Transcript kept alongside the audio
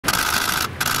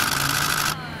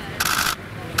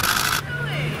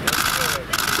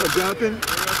What's happening?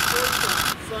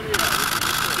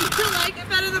 You like it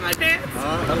better than my pants?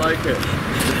 I like it.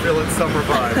 You're feeling summer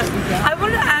vibes. I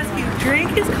wanted to ask you,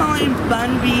 Drake is calling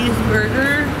Bun B's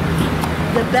burger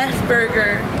the best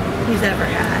burger he's ever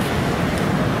had.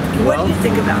 What do you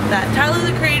think about that? Tyler,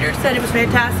 the creator, said it was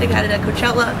fantastic. Had it at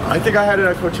Coachella. I think I had it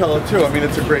at Coachella too. I mean,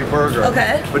 it's a great burger.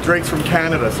 Okay. But Drake's from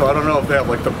Canada, so I don't know if they have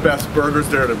like the best burgers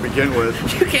there to begin with.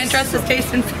 You can't trust his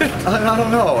taste in food. I don't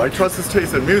know. I trust his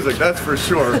taste in music, that's for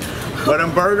sure. But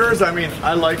in burgers, I mean,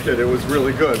 I liked it. It was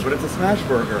really good. But it's a smash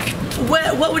burger.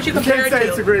 What would you compare it to? You can't say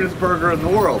it's the greatest burger in the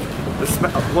world.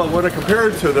 Well, what I compare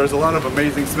it to, there's a lot of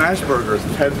amazing smash burgers.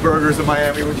 Ted's Burgers in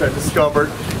Miami, which I discovered,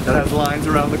 that has lines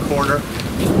around the corner.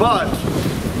 But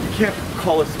you can't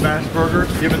call it smash burger,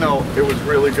 even though it was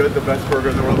really good, the best burger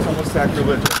in the world. It's almost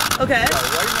sacrilegious. Okay. You got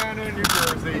White Manna in New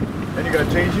Jersey, and you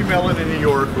got J.G. Mellon in New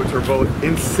York, which are both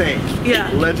insane,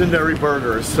 legendary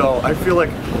burgers. So I feel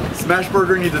like smash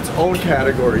burger needs its own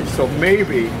category. So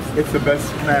maybe it's the best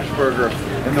smash burger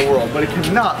in the world, but it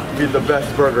cannot be the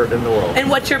best burger in the world.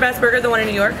 And what's your best burger, the one in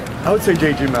New York? I would say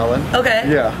J.G. Mellon. Okay.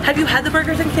 Yeah. Have you had the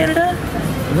burgers in Canada?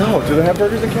 No. Do they have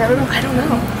burgers in Canada? I don't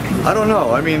know. I don't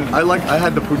know. I mean, I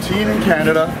had the poutine in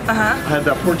Canada. I had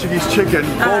that Portuguese chicken,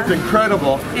 both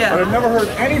incredible. Yeah. But I've never heard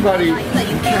anybody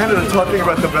in Canada talking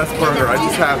about the best burger. I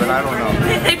just haven't. I don't know.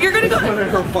 If you're gonna go,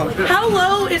 how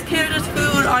low is Canada's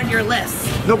food on your list?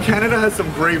 No, Canada has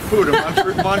some great food in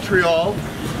Montreal.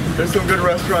 There's some good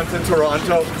restaurants in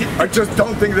Toronto. I just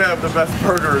don't think they have the best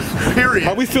burgers, period.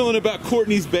 How are we feeling about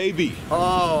Kourtney's baby?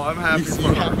 Oh, I'm happy for her.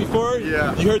 You happy for her?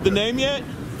 Yeah. You heard the name yet?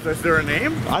 Is there a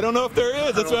name? I don't know if there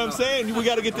is. That's what I'm saying. We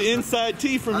got to get the inside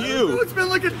tea from you. It's been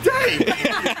like a day.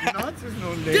 There's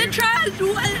no name. Did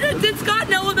Scott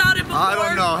know about it before? I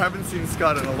don't know. I haven't seen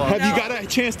Scott in a long time. Have you got a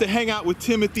chance to hang out with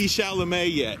Timothee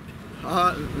Chalamet yet?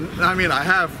 I mean, I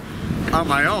have on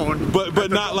my own. But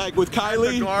not like with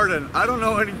Kylie? The garden. I don't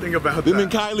know anything about Them that.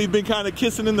 and Kylie been kind of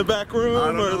kissing in the back room? I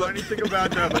don't know anything about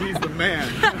that, but he's the man.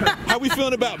 How we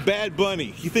feeling about Bad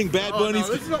Bunny? You think Bad Bunny's...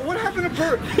 No, what happened to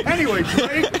Burger? Anyway,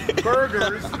 Drake,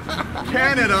 burgers,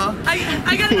 Canada.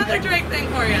 I got another Drake thing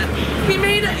for you.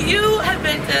 You have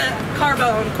been to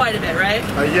Carbone quite a bit, right?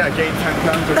 Yeah, gained 10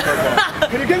 pounds of Carbone.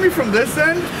 Can you get me from this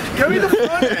end? Get me the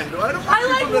front end. I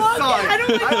like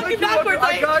walking backwards.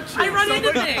 I got you. I run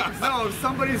into things. No, if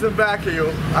somebody's in back of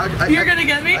you. You're gonna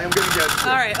get me? I am gonna get you.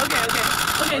 Alright, okay.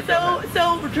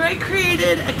 So Drake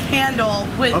created a candle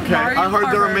with Mario I heard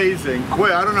they're Carbone. amazing.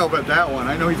 Wait, I don't know about that one.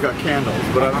 I know he's got candles,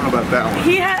 but I don't know about that one.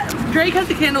 Drake has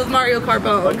a candle with Mario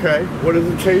Carbone. Okay, what does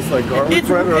it taste like? Garlic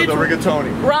bread or the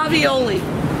rigatoni? Ravioli.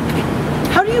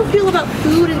 How do you feel about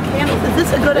food and candles? Is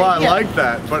this a good idea? Well, I like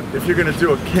that, but if you're gonna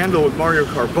do a candle with Mario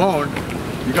Carbone,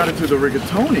 you gotta do the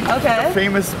rigatoni. Okay. The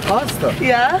famous pasta.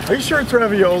 Yeah? Are you sure it's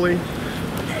ravioli?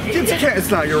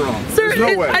 It's not, you're wrong. There's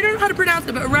no way. I don't know how to pronounce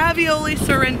it, but ravioli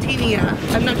sorrentina.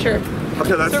 I'm not sure.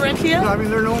 Okay, that's... Sorrentia? I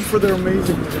mean, they're known for their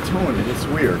amazing rigatoni. It's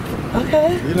weird.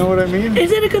 Okay. You know what I mean?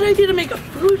 Is it a good idea to make a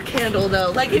food candle,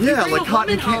 though? Like, if you bring a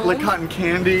woman home... like cotton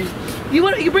candy.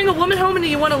 You bring a woman home and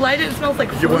you want to light it and it smells like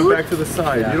food? You went back to the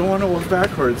side. Yeah. You don't want to look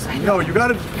backwards. No, you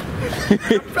gotta...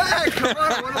 back! Come on,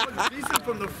 I want to look decent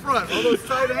from the front. All those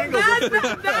side angles are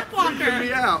freaking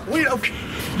me out. Wait,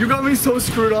 you got me so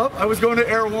screwed up. I was going to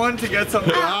Air One to get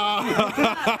something.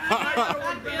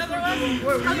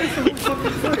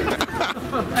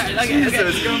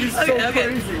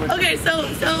 Okay, so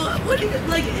what do you,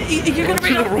 like, if you're gonna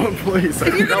bring the wrong place.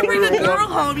 If you're gonna bring a girl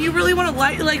home, you really want to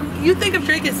like you think of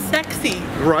Drake as sexy,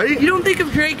 right? You don't think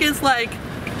of Drake as like,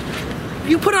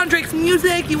 you put on Drake's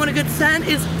music, you want a good scent.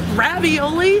 Is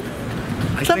ravioli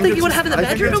something you want to have in the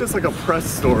bedroom? I think it's just like a press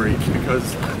story,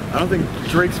 because I don't think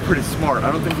Drake's pretty smart.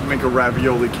 I don't think he'd make a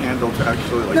ravioli candle to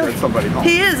actually like get somebody home.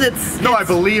 He is. I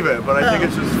believe it, but I think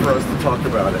it's just for us to talk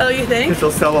about it. Oh, you think? Because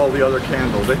they'll sell all the other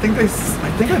candles. I think I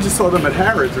just saw them at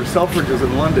Harrods or Selfridges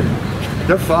in London.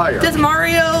 They're fire. Does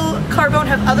Mario Carbone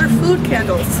have other food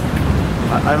candles?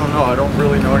 I don't know. I don't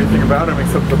really know anything about him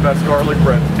except the best garlic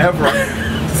bread ever.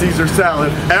 Caesar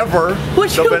salad ever.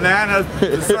 The banana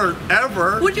dessert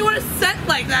ever. Would you want a scent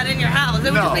like that in your house?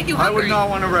 It would just make you hungry. I would not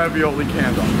want a ravioli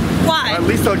candle. Why? At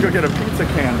least I'll go get a pizza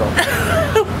candle.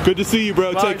 Good to see you,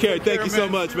 bro. Bye. Take care. Thank you so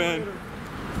much, man.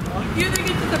 You think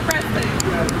it's just a press thing?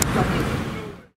 Yeah,